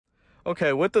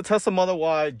Okay, with the Tesla Model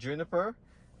Y Juniper,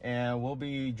 and we'll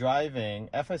be driving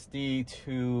FSD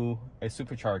to a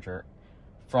supercharger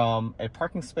from a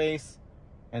parking space,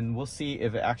 and we'll see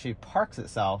if it actually parks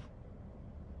itself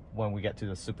when we get to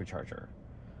the supercharger.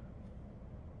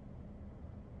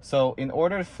 So in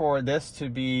order for this to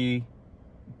be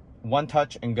one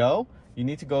touch and go, you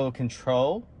need to go to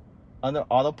control, under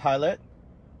autopilot,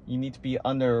 you need to be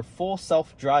under full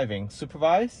self-driving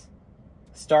supervised,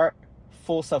 start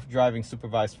full self-driving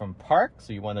supervised from park,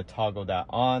 so you want to toggle that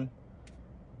on,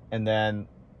 and then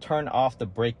turn off the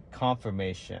brake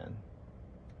confirmation.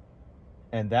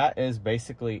 And that is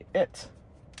basically it.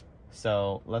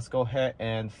 So let's go ahead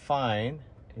and find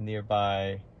a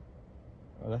nearby,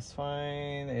 let's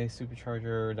find a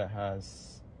supercharger that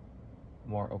has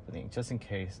more opening, just in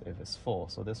case if it's full.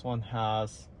 So this one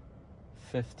has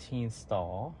 15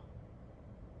 stall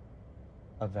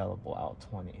available out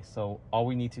 20. So all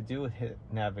we need to do is hit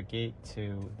navigate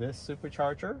to this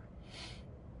supercharger.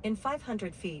 In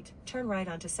 500 feet, turn right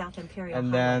onto South Imperial And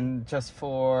Highway. then just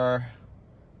for,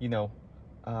 you know,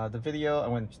 the video, I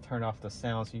want to turn off the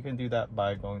sound. So you can do that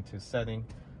by going to setting,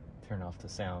 turn off the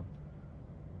sound.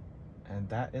 And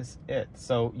that is it.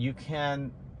 So you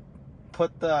can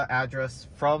put the address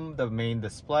from the main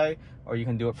display, or you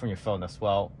can do it from your phone as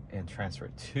well and transfer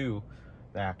it to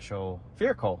the actual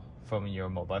vehicle from your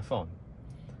mobile phone.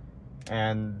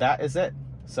 And that is it.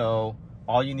 So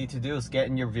all you need to do is get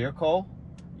in your vehicle.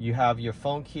 You have your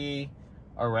phone key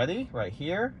already right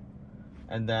here,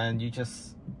 and then you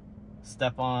just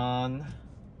step on,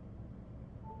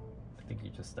 I think you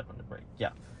just step on the brake. Yeah,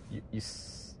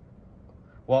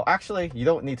 well, actually, you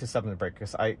don't need to step on the brake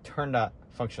because I turned that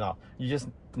function off. You just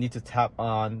need to tap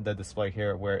on the display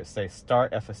here where it says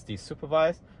Start FSD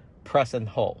Supervised, press and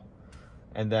hold.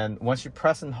 And then once you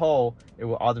press and hold, it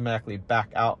will automatically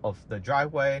back out of the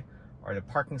driveway or the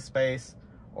parking space,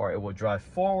 or it will drive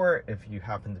forward if you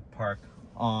happen to park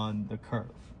on the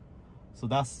curve. So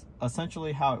that's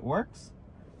essentially how it works.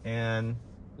 And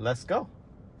let's go.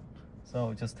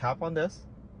 So just tap on this.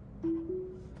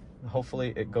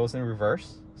 Hopefully it goes in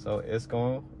reverse. So it's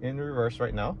going in reverse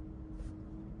right now.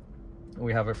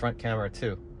 We have a front camera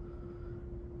too.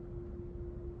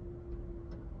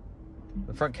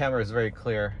 The front camera is very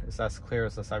clear. It's as clear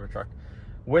as the Cybertruck.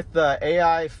 With the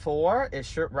AI 4, it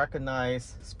should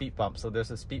recognize speed bump. So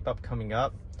there's a speed bump coming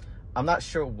up. I'm not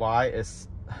sure why it's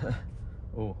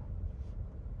ooh.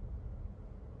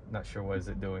 Not sure what is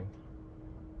it doing.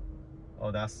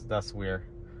 Oh, that's weird.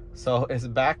 So it's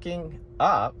backing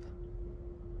up.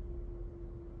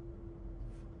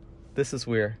 This is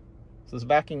weird. So it's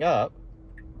backing up,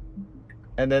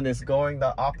 and then it's going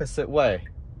the opposite way.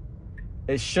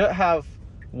 It should have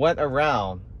went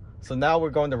around. So now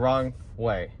we're going the wrong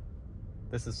way.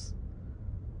 This is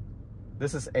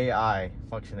AI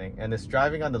functioning, and it's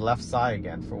driving on the left side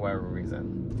again for whatever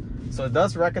reason. So it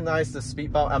does recognize the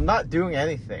speed bump. I'm not doing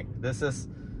anything. This is,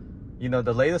 you know,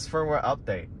 the latest firmware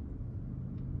update.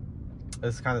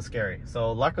 It's kind of scary.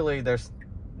 So luckily there's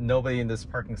nobody in this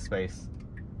parking space.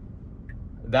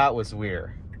 That was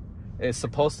weird. It's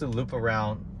supposed to loop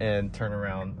around and turn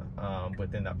around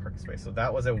within that parking space. So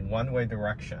that was a one-way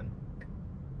direction.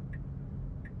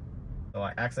 So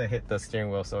I accidentally hit the steering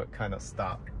wheel, so it kind of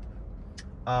stopped.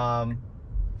 So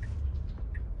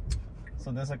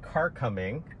there's a car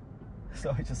coming.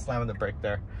 So I just slammed the brake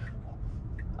there.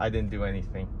 I didn't do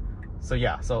anything. So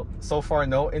yeah, so far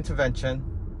no intervention.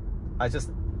 I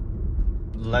just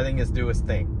letting it do its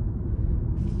thing.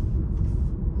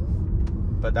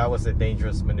 But that was a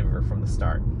dangerous maneuver from the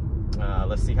start.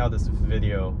 Let's see how this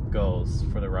video goes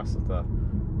for the rest of the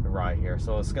ride here.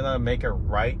 So it's gonna make a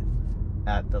right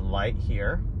at the light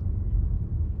here.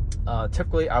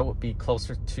 Typically I would be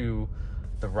closer to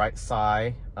the right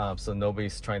side, so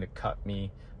nobody's trying to cut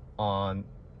me on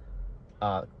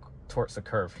towards the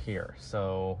curve here.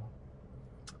 So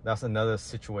that's another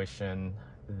situation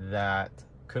that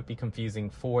could be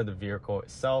confusing for the vehicle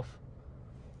itself.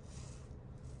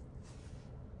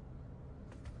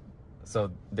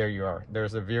 So there you are.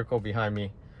 There's a vehicle behind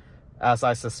me, as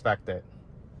I suspected.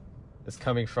 It's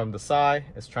coming from the side.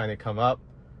 It's trying to come up,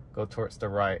 go towards the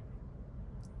right.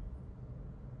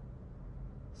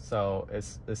 So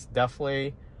it's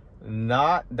definitely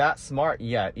not that smart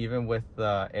yet, even with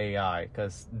the AI,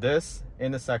 because this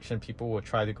intersection, people will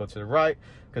try to go to the right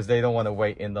because they don't want to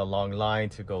wait in the long line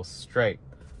to go straight.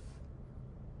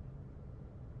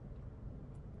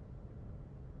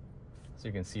 So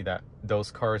you can see that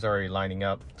those cars are already lining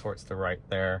up towards the right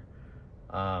there.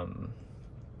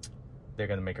 They're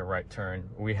gonna make a right turn.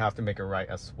 We have to make a right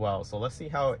as well. So let's see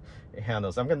how it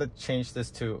handles. I'm gonna change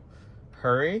this to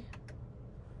hurry.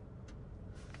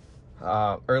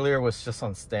 Earlier was just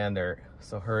on standard,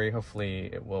 so hurry, hopefully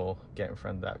it will get in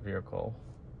front of that vehicle.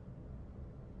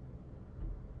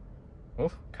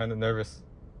 Oh, kind of nervous.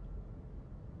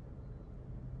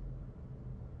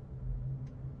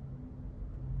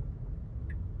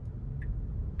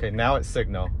 Okay, now it's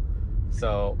signal,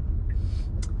 so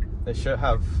it should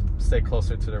have stayed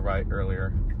closer to the right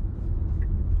earlier.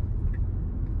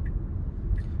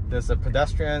 There's a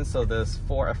pedestrian, so this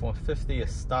 4 F-150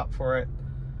 is stopped for it.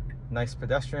 Nice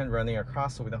pedestrian running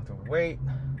across, so we don't have to wait,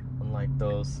 unlike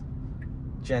those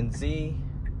Gen Z.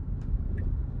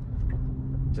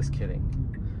 Just kidding.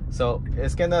 So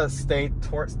it's gonna stay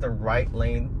towards the right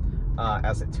lane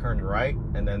as it turns right,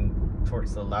 and then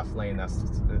towards the left lane as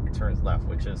it turns left,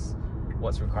 which is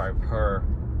what's required per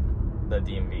the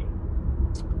DMV.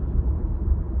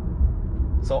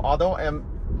 So although I'm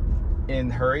in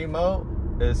hurry mode,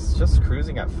 it's just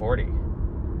cruising at 40.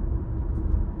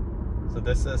 So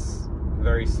this is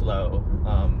very slow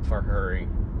for hurry.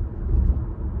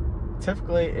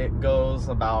 Typically it goes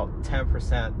about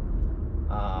 10%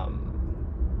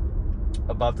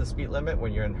 above the speed limit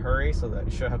when you're in hurry, so that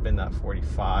it should have been at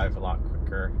 45 a lot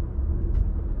quicker.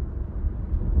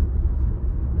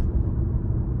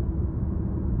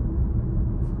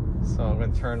 So I'm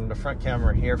going to turn the front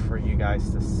camera here for you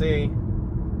guys to see.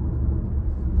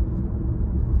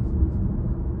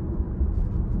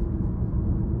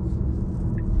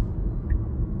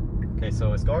 Okay,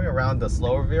 so it's going around the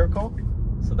slower vehicle,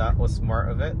 so that was smart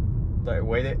of it. But it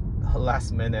waited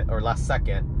last minute or last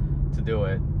second to do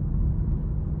it.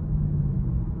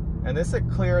 And it's a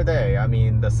clear day. I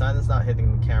mean, the sun is not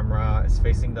hitting the camera, it's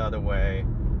facing the other way.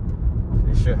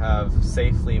 It should have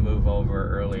safely moved over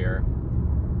earlier.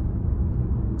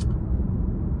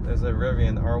 There's a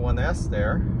Rivian R1S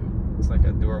there. It's like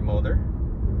a dual motor.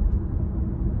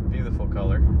 Beautiful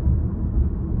color.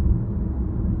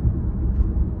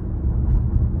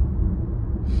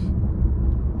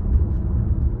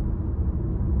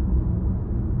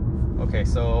 Okay,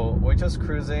 so we're just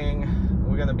cruising.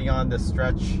 We're gonna be on this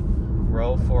stretch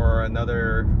road for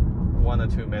another 1 or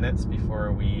 2 minutes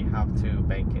before we have to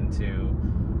bank into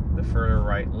the further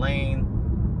right lane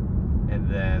and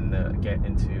then get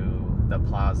into the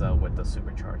plaza with the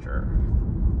supercharger.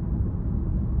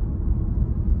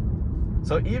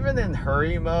 So even in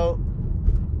hurry mode,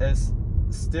 it's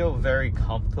still very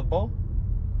comfortable.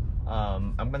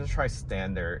 I'm gonna try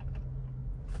standard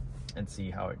and see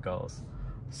how it goes.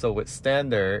 So with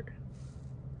standard,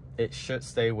 it should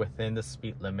stay within the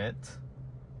speed limit,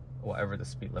 whatever the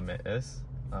speed limit is.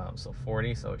 So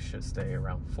 40, so it should stay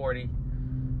around 40.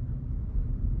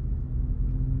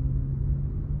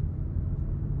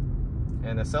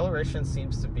 And acceleration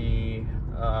seems to be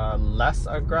less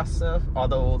aggressive,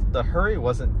 although the hurry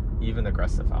wasn't even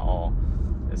aggressive at all.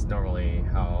 It's normally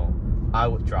how I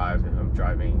would drive if I'm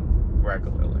driving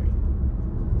regularly.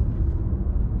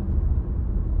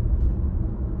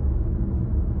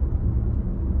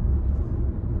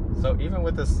 So even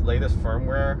with this latest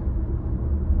firmware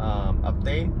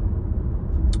update,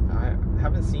 I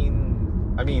haven't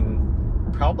seen, I mean,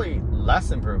 probably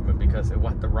less improvement because it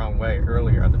went the wrong way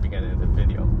earlier at the beginning of the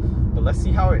video. But let's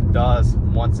see how it does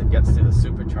once it gets to the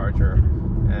supercharger,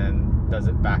 and does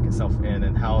it back itself in,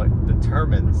 and how it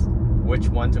determines which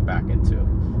one to back into.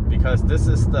 Because this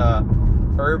is the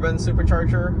urban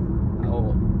supercharger,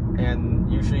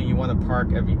 and usually you want to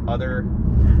park every other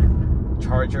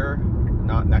charger,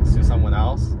 not next to someone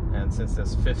else. And since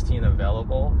there's 15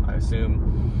 available, I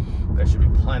assume there should be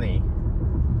plenty.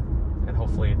 And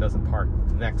hopefully it doesn't park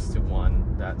next to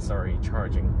one that's already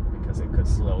charging, because it could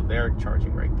slow their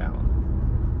charging rate down.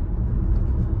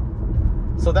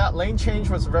 So that lane change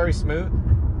was very smooth.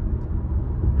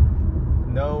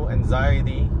 No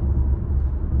anxiety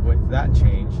with that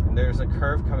change. And there's a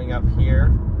curve coming up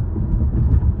here.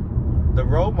 The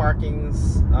road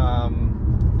markings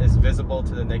is visible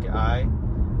to the naked eye,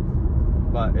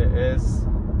 but it is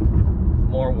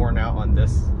more worn out on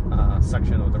this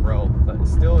section of the road, but it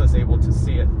still is able to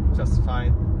see it just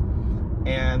fine.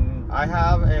 And I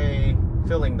have a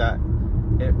feeling that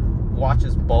it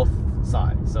watches both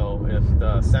sides. So if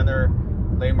the center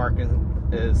lane marking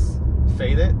is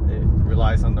faded, it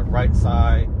relies on the right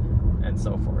side, and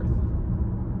so forth.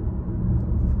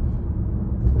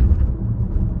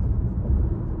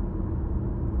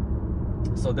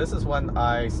 So this is when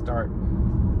I start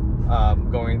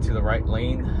going to the right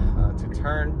lane to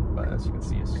turn, but as you can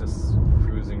see, it's just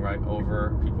cruising right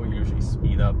over. People usually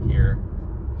speed up here.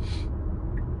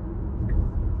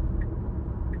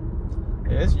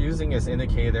 It is using its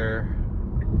indicator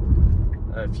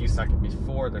a few seconds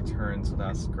before the turn, so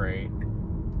that's great.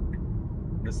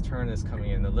 this turn is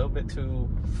coming in a little bit too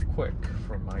quick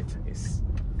for my taste.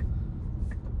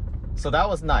 So that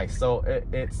was nice. So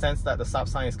it sensed that the stop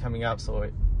sign is coming up, so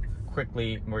it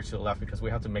quickly merged to the left because we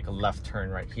have to make a left turn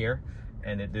right here,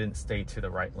 and it didn't stay to the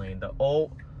right lane. The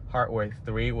old hardware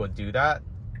 3 will do that,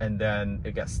 and then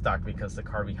it gets stuck because the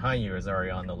car behind you is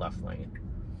already on the left lane.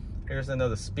 Here's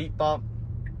another speed bump.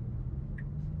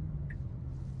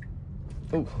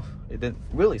 Ooh, it didn't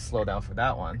really slow down for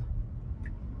that one.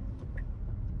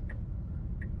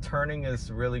 Turning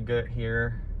is really good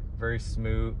here, very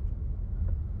smooth.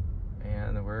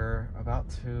 And we're about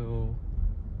to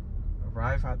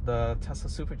arrive at the Tesla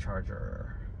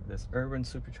supercharger, this urban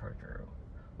supercharger,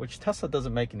 which Tesla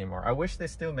doesn't make anymore. I wish they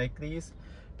still make these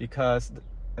because,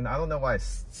 and I don't know why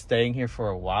it's staying here for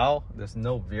a while. There's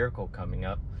no vehicle coming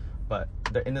up, but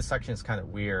the intersection is kind of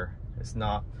weird. It's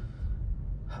not,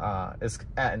 it's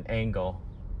at an angle.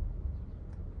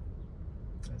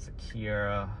 There's a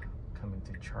Kia coming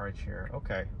to charge here.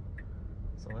 Okay,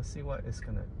 so let's see what it's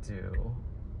gonna do.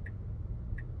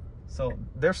 So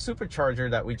there's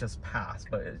supercharger that we just passed,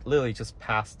 but it literally just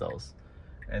passed those.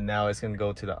 And now it's gonna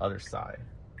go to the other side.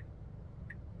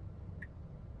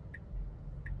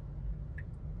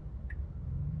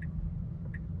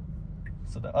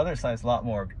 So the other side is a lot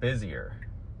more busier.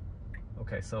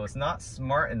 Okay, so it's not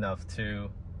smart enough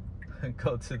to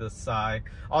go to the side.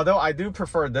 Although I do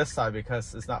prefer this side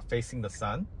because it's not facing the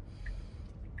sun.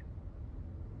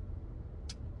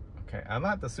 Okay, I'm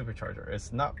at the supercharger.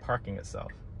 It's not parking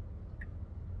itself.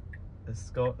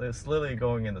 It's literally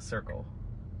going in the circle.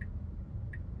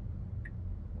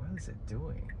 What is it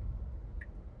doing?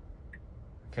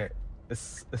 Okay,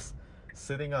 it's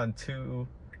sitting on 2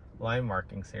 line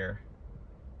markings here.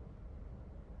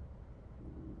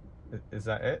 Is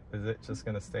that it? Is it just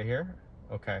gonna stay here?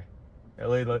 Okay.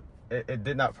 It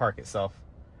did not park itself.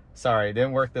 Sorry, it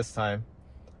didn't work this time.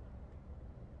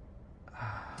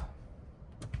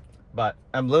 But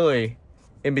I'm literally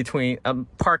in between. I'm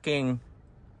parking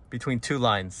between 2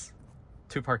 lines,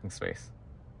 2 parking space.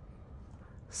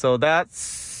 So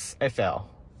that's a fail.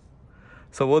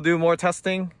 So we'll do more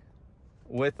testing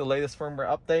with the latest firmware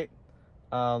update.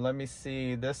 Let me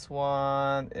see. This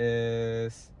one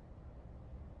is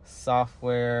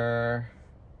software.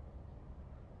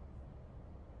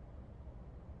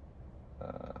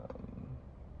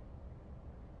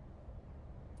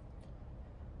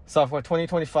 Software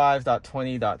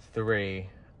 2025.20.3.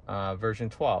 Version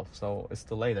 12, so it's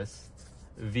the latest,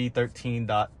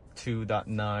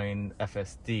 v13.2.9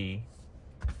 FSD.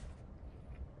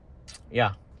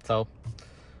 Yeah, so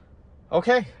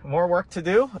okay, more work to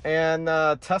do. And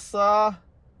Tesla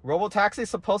Robotaxi is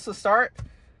supposed to start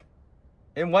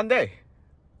in 1 day.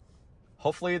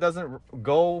 Hopefully it doesn't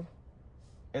go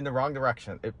in the wrong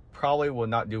direction. It probably will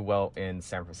not do well in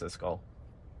San Francisco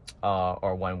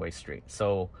or one-way street.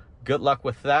 So good luck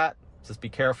with that. Just be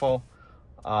careful.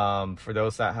 For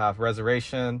those that have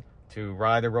reservation to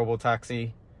ride a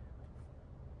Robotaxi,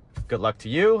 good luck to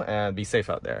you and be safe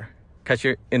out there. Catch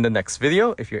you in the next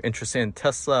video. If you're interested in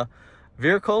Tesla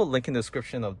vehicle, link in the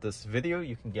description of this video.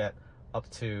 You can get up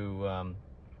to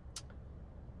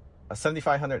a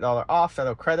 $7,500 off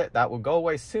federal credit. That will go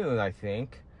away soon, I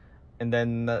think. And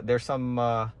then there's some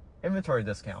inventory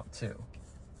discount too.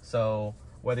 So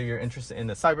whether you're interested in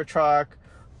the Cybertruck,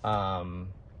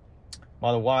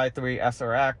 Model Y, 3, S,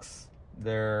 or X,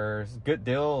 there's good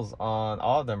deals on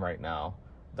all of them right now.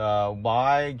 The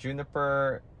Y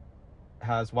Juniper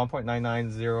has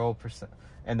 1.990%,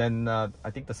 and then I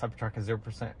think the Cybertruck has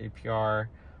 0% APR,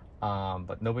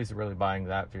 but nobody's really buying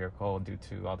that vehicle due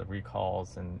to all the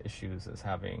recalls and issues it's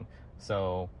having.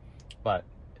 So, but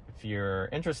if you're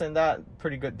interested in that,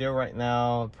 pretty good deal right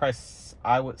now. Price,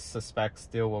 I would suspect,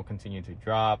 still will continue to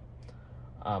drop.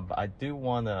 But I do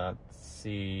want to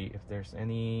see if there's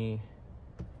any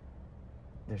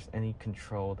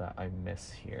control that I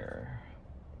miss here.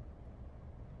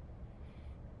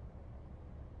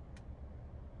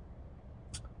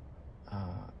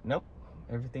 Nope,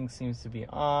 everything seems to be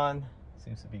on,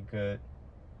 seems to be good.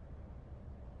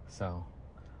 So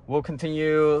we'll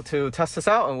continue to test this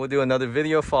out and we'll do another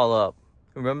video follow-up.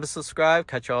 Remember to subscribe.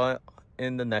 Catch y'all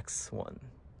in the next one.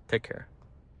 Take care.